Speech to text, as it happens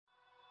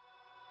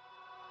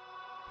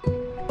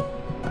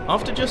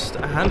After just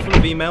a handful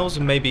of emails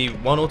and maybe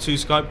 1 or 2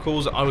 Skype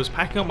calls, I was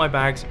packing up my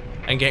bags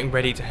and getting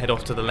ready to head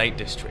off to the Lake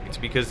District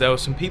because there were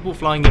some people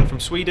flying in from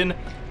Sweden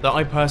that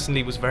I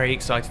personally was very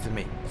excited to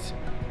meet.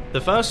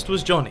 The first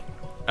was Johnny,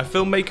 a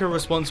filmmaker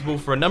responsible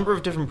for a number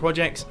of different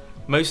projects,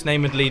 most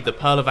namely the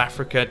Pearl of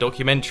Africa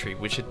documentary,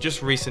 which had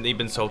just recently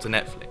been sold to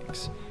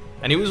Netflix.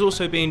 And he was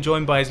also being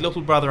joined by his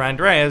little brother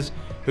Andreas,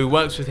 who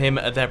works with him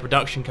at their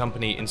production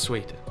company in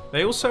Sweden.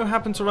 They also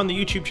happened to run the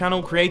YouTube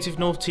channel Creative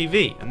North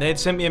TV, and they had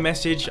sent me a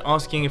message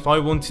asking if I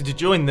wanted to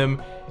join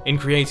them in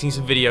creating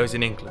some videos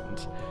in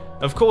England.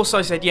 Of course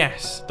I said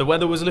yes. The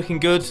weather was looking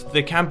good,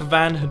 the camper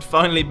van had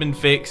finally been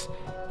fixed,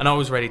 and I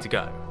was ready to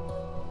go.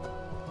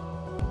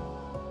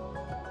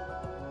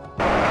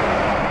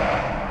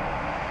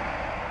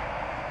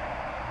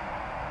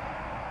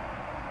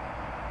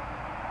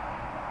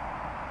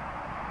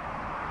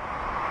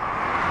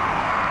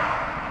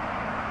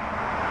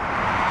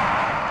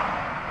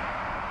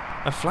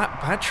 A flat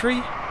battery?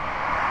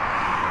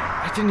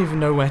 I didn't even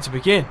know where to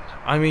begin.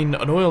 I mean,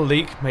 an oil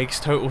leak makes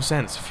total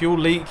sense. Fuel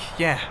leak,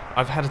 yeah,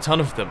 I've had a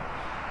ton of them.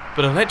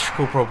 But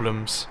electrical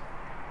problems?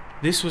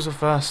 This was a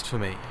first for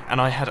me, and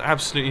I had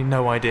absolutely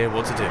no idea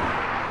what to do.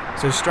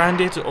 So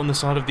stranded on the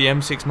side of the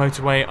M6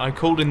 motorway, I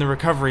called in the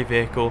recovery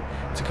vehicle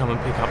to come and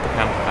pick up the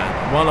camper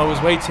van. And while I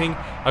was waiting,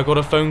 I got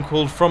a phone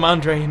call from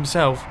Andre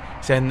himself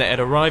saying that it had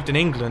arrived in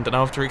England, and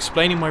after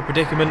explaining my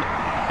predicament,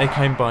 they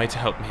came by to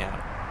help me out.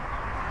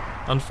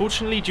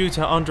 Unfortunately, due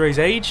to Andre's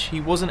age,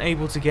 he wasn't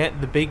able to get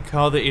the big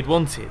car that he'd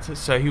wanted,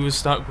 so he was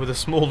stuck with a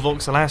small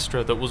Vauxhall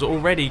Astra that was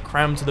already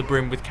crammed to the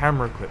brim with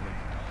camera equipment.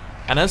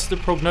 And as the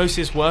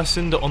prognosis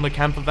worsened on the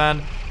camper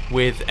van,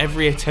 with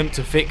every attempt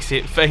to fix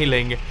it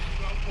failing,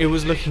 it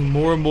was looking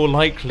more and more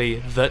likely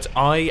that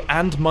I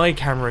and my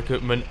camera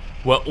equipment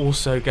were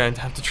also going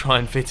to have to try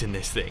and fit in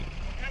this thing.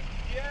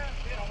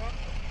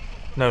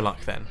 No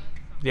luck then.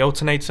 The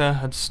alternator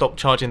had stopped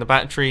charging the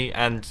battery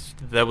and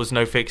there was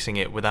no fixing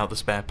it without the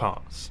spare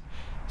parts.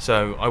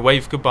 So I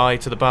waved goodbye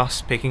to the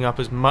bus, picking up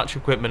as much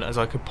equipment as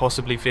I could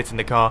possibly fit in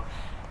the car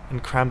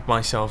and crammed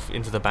myself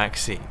into the back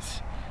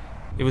seat.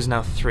 It was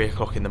now 3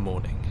 o'clock in the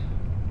morning.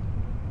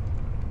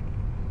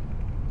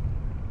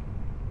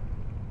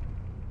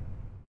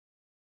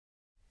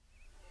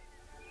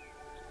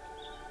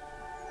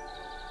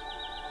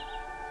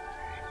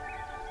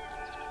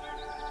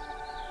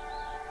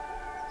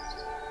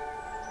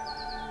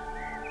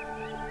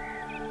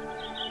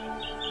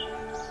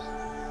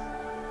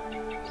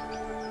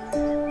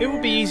 It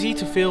would be easy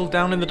to feel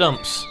down in the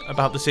dumps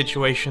about the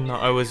situation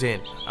that I was in.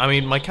 I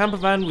mean, my camper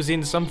van was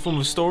in some form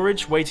of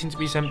storage, waiting to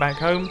be sent back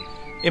home.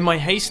 In my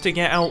haste to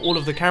get out all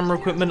of the camera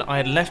equipment, I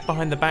had left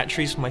behind the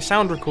batteries for my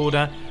sound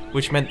recorder,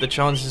 which meant the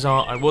chances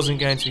are I wasn't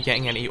going to be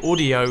getting any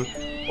audio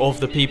of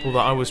the people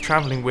that I was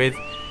travelling with.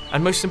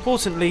 And most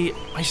importantly,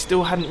 I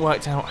still hadn't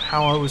worked out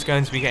how I was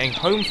going to be getting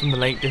home from the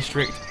Lake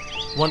District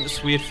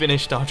once we had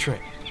finished our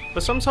trip.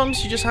 But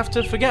sometimes you just have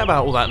to forget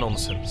about all that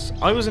nonsense.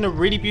 I was in a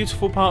really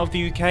beautiful part of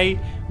the UK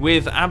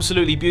with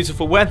absolutely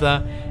beautiful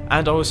weather,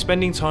 and I was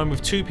spending time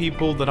with 2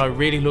 people that I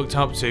really looked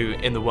up to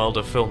in the world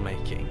of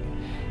filmmaking.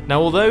 Now,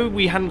 although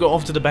we hadn't got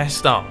off to the best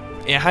start,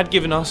 it had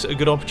given us a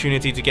good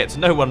opportunity to get to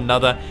know one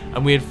another,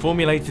 and we had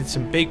formulated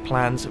some big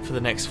plans for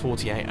the next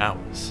 48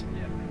 hours.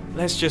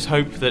 Let's just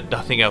hope that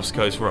nothing else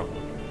goes wrong.